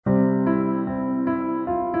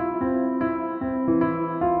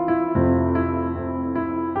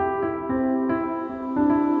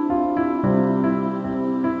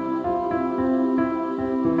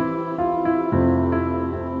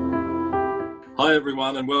Hi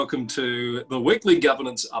everyone and welcome to the weekly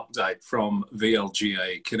governance update from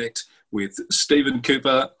VLGA Connect with Stephen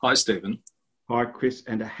Cooper. Hi Stephen. Hi Chris,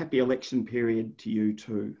 and a happy election period to you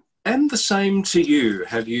too. And the same to you.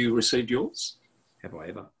 Have you received yours? Have I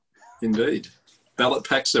ever? Indeed. Ballot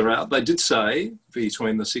packs are out. They did say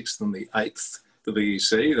between the 6th and the 8th, the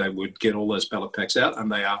VEC, they would get all those ballot packs out,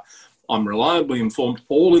 and they are, I'm reliably informed,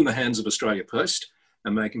 all in the hands of Australia Post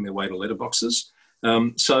and making their way to letterboxes.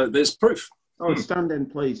 So there's proof. I was stunned and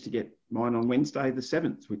pleased to get mine on Wednesday the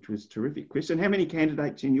 7th, which was terrific, Chris. And how many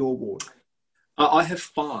candidates in your ward? I have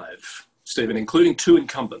 5, Stephen, including 2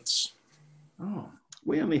 incumbents. Oh,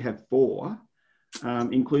 we only have 4,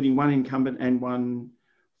 including 1 incumbent and 1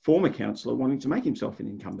 former councillor wanting to make himself an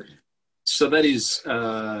incumbent. So that is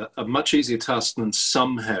a much easier task than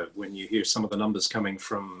some have when you hear some of the numbers coming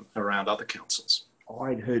from around other councils.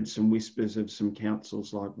 I'd heard some whispers of some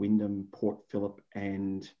councils like Wyndham, Port Phillip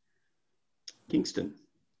and Kingston,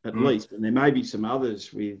 at least. And there may be some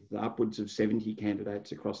others with upwards of 70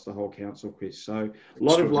 candidates across the whole council, Chris. So a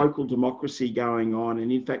lot of local democracy going on.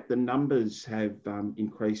 And in fact, the numbers have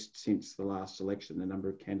increased since the last election. The number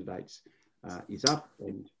of candidates is up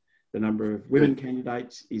and the number of women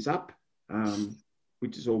candidates is up,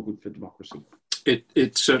 which is all good for democracy.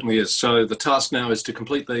 It certainly is. So the task now is to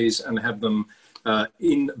complete these and have them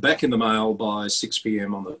back in the mail by 6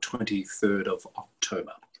 p.m. on the 23rd of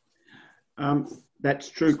October. That's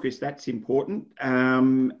true, Chris. That's important.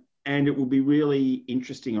 And it will be really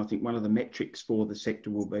interesting. I think one of the metrics for the sector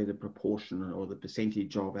will be the proportion or the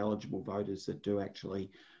percentage of eligible voters that do actually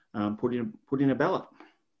put in a ballot.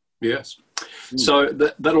 Yes. So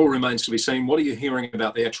that all remains to be seen. What are you hearing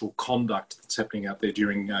about the actual conduct that's happening out there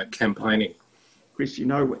during campaigning? Chris, you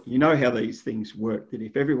know how these things work, that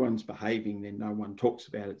if everyone's behaving, then no one talks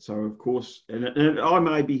about it. So, of course, and I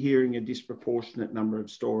may be hearing a disproportionate number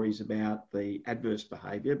of stories about the adverse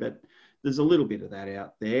behaviour, but there's a little bit of that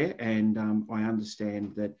out there. And I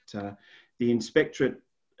understand that the inspectorate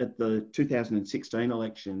at the 2016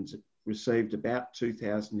 elections received about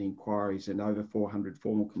 2,000 inquiries and over 400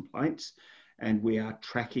 formal complaints. And we are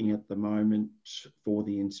tracking at the moment for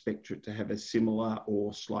the inspectorate to have a similar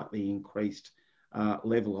or slightly increased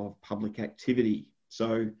level of public activity.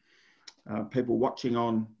 So people watching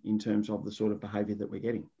on in terms of the sort of behaviour that we're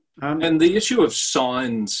getting. And the issue of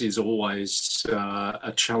signs is always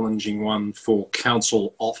a challenging one for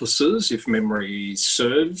council officers. If memory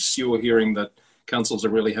serves, you're hearing that councils are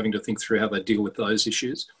really having to think through how they deal with those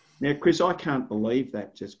issues. Now, Chris, I can't believe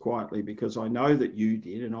that just quietly, because I know that you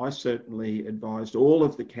did, and I certainly advised all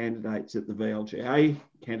of the candidates at the VLGA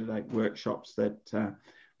candidate workshops that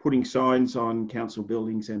putting signs on council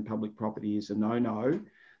buildings and public property is a no-no.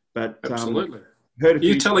 But absolutely. Are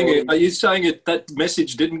you saying that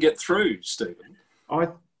message didn't get through, Stephen? I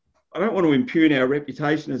don't want to impugn our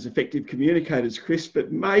reputation as effective communicators, Chris,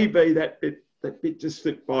 but maybe that bit just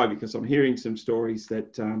slipped by, because I'm hearing some stories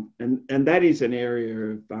that, and that is an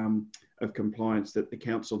area of compliance that the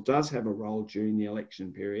council does have a role during the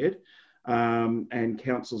election period. And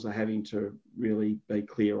councils are having to really be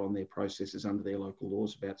clear on their processes under their local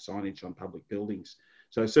laws about signage on public buildings.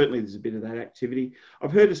 So certainly there's a bit of that activity.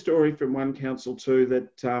 I've heard a story from one council too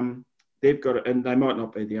that they've got, and they might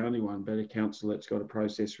not be the only one, but a council that's got a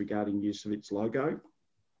process regarding use of its logo.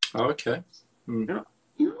 Oh, okay. Now,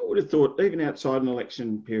 I would have thought, even outside an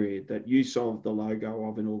election period, that use of the logo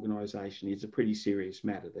of an organisation is a pretty serious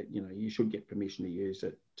matter, that, you should get permission to use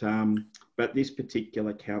it. But this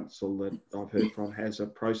particular council that I've heard from has a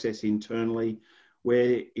process internally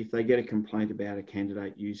where if they get a complaint about a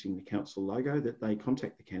candidate using the council logo, that they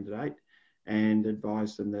contact the candidate and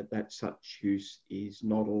advise them that such use is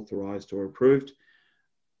not authorised or approved.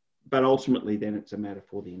 But ultimately, then it's a matter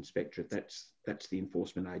for the inspectorate. That's the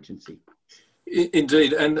enforcement agency.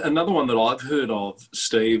 Indeed. And another one that I've heard of,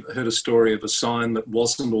 Steve, heard a story of a sign that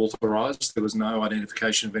wasn't authorised. There was no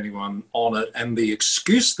identification of anyone on it. And the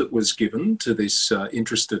excuse that was given to this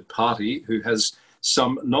interested party who has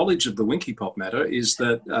some knowledge of the Winkypop matter is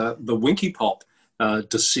that the Winkypop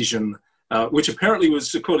decision, which apparently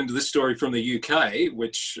was, according to this story, from the UK,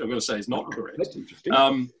 which I've got to say is not correct. That's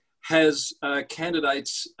interesting. Has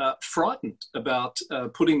candidates frightened about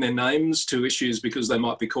putting their names to issues because they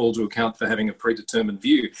might be called to account for having a predetermined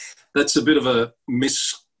view. That's a bit of a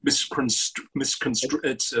it's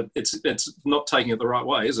not taking it the right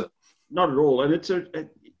way, is it? Not at all. And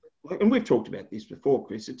and we've talked about this before,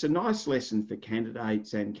 Chris, it's a nice lesson for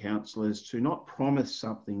candidates and councillors to not promise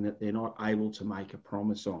something that they're not able to make a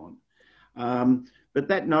promise on. But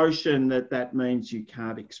that notion that means you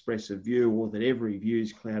can't express a view or that every view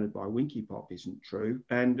is clouded by Winkypop isn't true.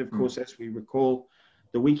 And of course, as we recall,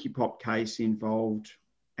 the Winky Pop case involved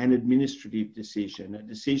an administrative decision, a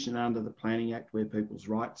decision under the Planning Act where people's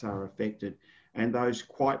rights are affected, and those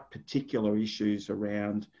quite particular issues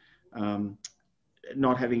around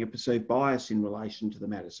not having a perceived bias in relation to the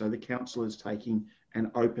matter. So the council is taking an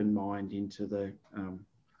open mind into the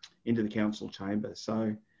council chamber.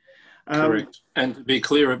 So. Correct. And to be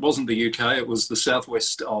clear, it wasn't the UK, it was the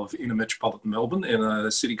southwest of inner metropolitan Melbourne in a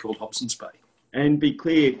city called Hobsons Bay. And be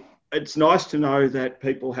clear, it's nice to know that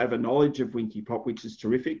people have a knowledge of Winky Pop, which is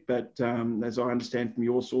terrific. But as I understand from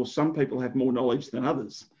your source, some people have more knowledge than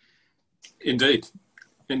others. Indeed.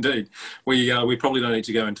 Indeed. We probably don't need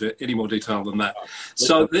to go into any more detail than that.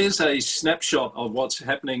 So there's a snapshot of what's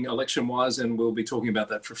happening election-wise, and we'll be talking about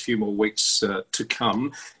that for a few more weeks to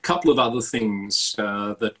come. A couple of other things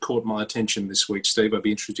that caught my attention this week, Steve, I'd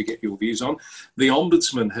be interested to get your views on. The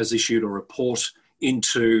Ombudsman has issued a report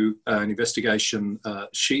into an investigation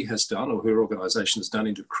she has done, or her organisation has done,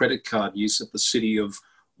 into credit card use at the city of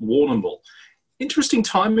Warrnambool. Interesting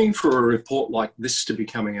timing for a report like this to be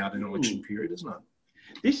coming out in election period, isn't it?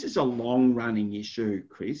 This is a long-running issue,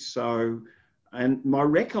 Chris. So, and my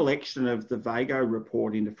recollection of the VAGO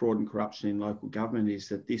report into fraud and corruption in local government is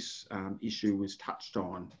that this issue was touched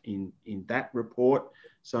on in that report.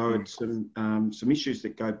 So it's some issues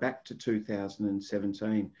that go back to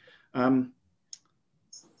 2017.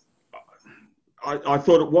 I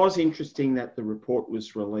thought it was interesting that the report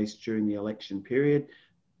was released during the election period.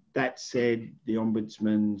 That said, the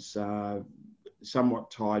Ombudsman's somewhat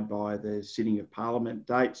tied by the sitting of Parliament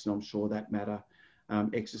dates, and I'm sure that matter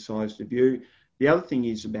exercised a view. The other thing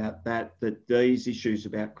is about that these issues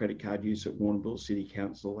about credit card use at Warrnambool City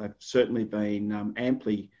Council have certainly been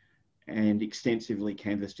amply and extensively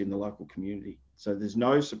canvassed in the local community. So there's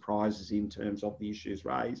no surprises in terms of the issues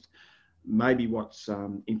raised. Maybe what's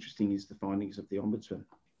interesting is the findings of the Ombudsman.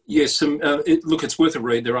 Yes, look, it's worth a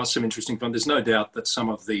read. There are some interesting fun. There's no doubt that some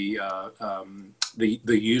of the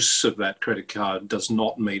use of that credit card does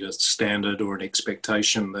not meet a standard or an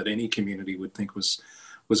expectation that any community would think was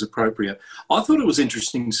appropriate. I thought it was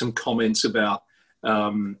interesting, some comments about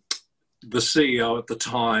the CEO at the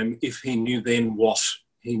time, if he knew then what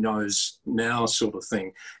he knows now, sort of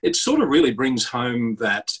thing. It sort of really brings home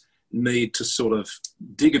that need to sort of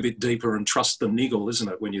dig a bit deeper and trust the niggle, isn't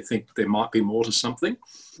it, when you think there might be more to something?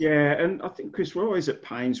 Yeah, and I think, Chris, we're always at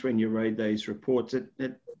pains when you read these reports. It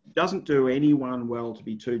doesn't do anyone well to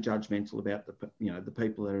be too judgmental about the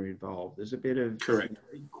people that are involved. There's a bit of... Correct.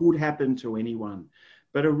 It could happen to anyone.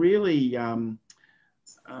 But a really... some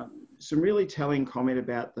really telling comment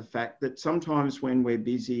about the fact that sometimes when we're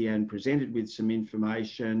busy and presented with some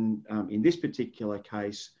information, in this particular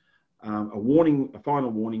case, a final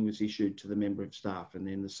warning was issued to the member of staff, and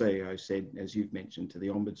then the CEO said, as you've mentioned, to the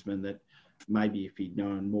Ombudsman that maybe if he'd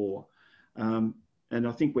known more. And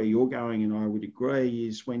I think where you're going, and I would agree,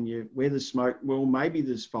 is where there's smoke, well, maybe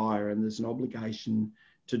there's fire, and there's an obligation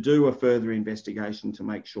to do a further investigation to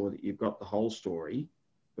make sure that you've got the whole story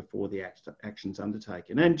before the action's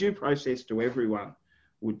undertaken. And due process to everyone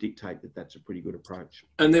would dictate that that's a pretty good approach.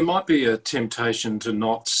 And there might be a temptation to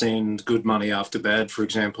not send good money after bad, for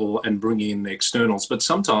example, and bring in the externals. But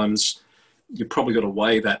sometimes you've probably got to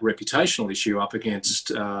weigh that reputational issue up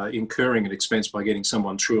against incurring an expense by getting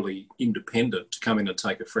someone truly independent to come in and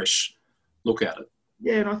take a fresh look at it.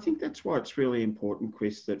 Yeah, and I think that's why it's really important,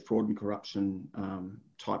 Chris, that fraud and corruption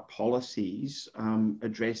type policies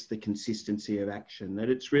address the consistency of action, that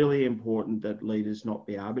it's really important that leaders not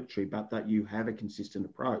be arbitrary, but that you have a consistent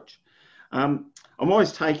approach. I'm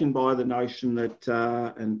always taken by the notion that,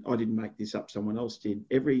 and I didn't make this up, someone else did,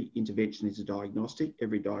 every intervention is a diagnostic,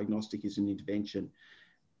 every diagnostic is an intervention.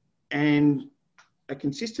 And a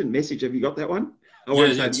consistent message, have you got that one?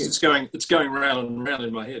 It's going round and round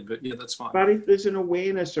in my head, but yeah, that's fine. But if there's an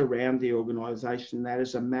awareness around the organisation that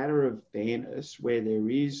as a matter of fairness, where there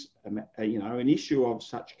is an issue of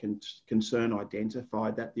such concern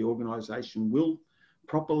identified, that the organisation will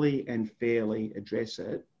properly and fairly address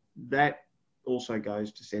it, that also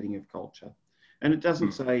goes to setting of culture. And it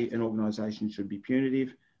doesn't say an organisation should be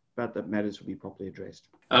punitive, but that matters will be properly addressed.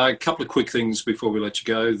 A couple of quick things before we let you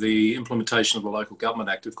go. The implementation of the Local Government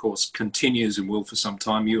Act, of course, continues and will for some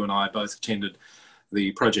time. You and I both attended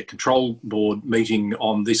the Project Control Board meeting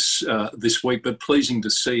on this week, but pleasing to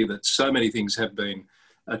see that so many things have been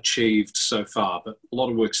achieved so far, but a lot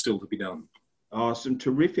of work still to be done. Some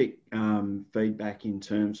terrific feedback in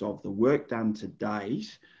terms of the work done to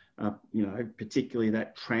date. Particularly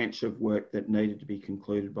that tranche of work that needed to be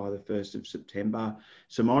concluded by the 1st of September.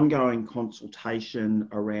 Some ongoing consultation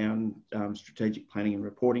around strategic planning and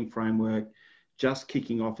reporting framework, just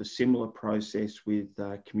kicking off a similar process with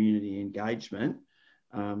community engagement.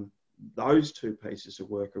 Those two pieces of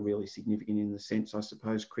work are really significant in the sense, I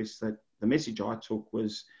suppose, Chris, that the message I took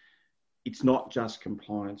was it's not just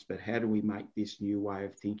compliance, but how do we make this new way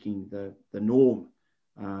of thinking the norm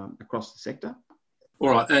across the sector? All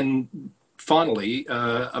right. And finally,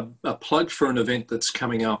 a plug for an event that's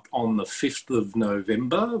coming up on the 5th of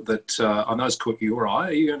November that I know has caught your eye.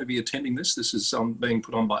 Are you going to be attending this? This is being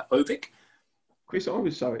put on by OVIC. Chris, I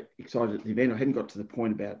was so excited at the event. I hadn't got to the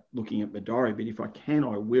point about looking at my diary, but if I can,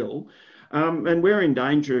 I will. And we're in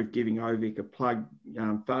danger of giving OVIC a plug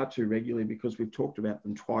far too regularly because we've talked about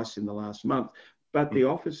them twice in the last month. But the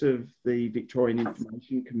Office of the Victorian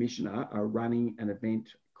Information Commissioner are running an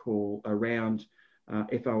event called around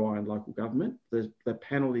FOI and local government. The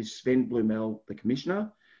panel is Sven Blumell, the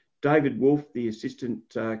Commissioner, David Wolf, the Assistant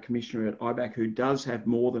Commissioner at IBAC, who does have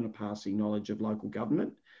more than a passing knowledge of local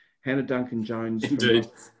government, Hannah Duncan-Jones. Indeed.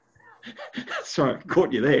 Sorry,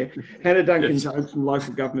 caught you there. Hannah Duncan-Jones from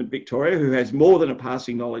Local Government Victoria, who has more than a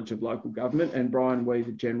passing knowledge of local government, and Brian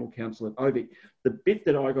Weaver, General Counsel at OVIC. The bit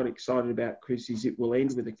that I got excited about, Chris, is it will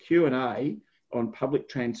end with a Q&A on public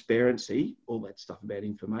transparency, all that stuff about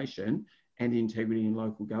information, and integrity in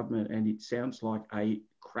local government. And it sounds like a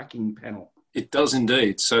cracking panel. It does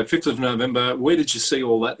indeed. So 5th of November, where did you see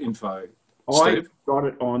all that info, Steve? I got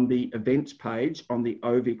it on the events page on the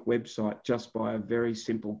OVIC website just by a very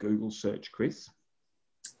simple Google search, Chris.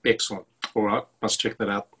 Excellent. All right. Must check that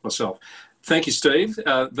out myself. Thank you, Steve.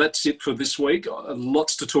 That's it for this week.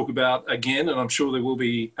 Lots to talk about again, and I'm sure there will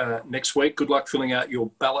be next week. Good luck filling out your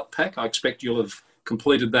ballot pack. I expect you'll have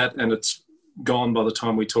completed that and it's gone by the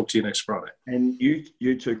time we talk to you next Friday. And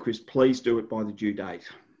you too, Chris, please do it by the due date.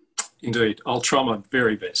 Indeed. I'll try my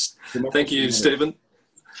very best. Thank you, Stephen.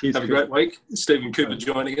 Cheers, have a great week. Stephen Cooper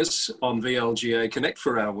joining us on VLGA Connect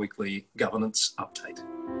for our weekly governance update.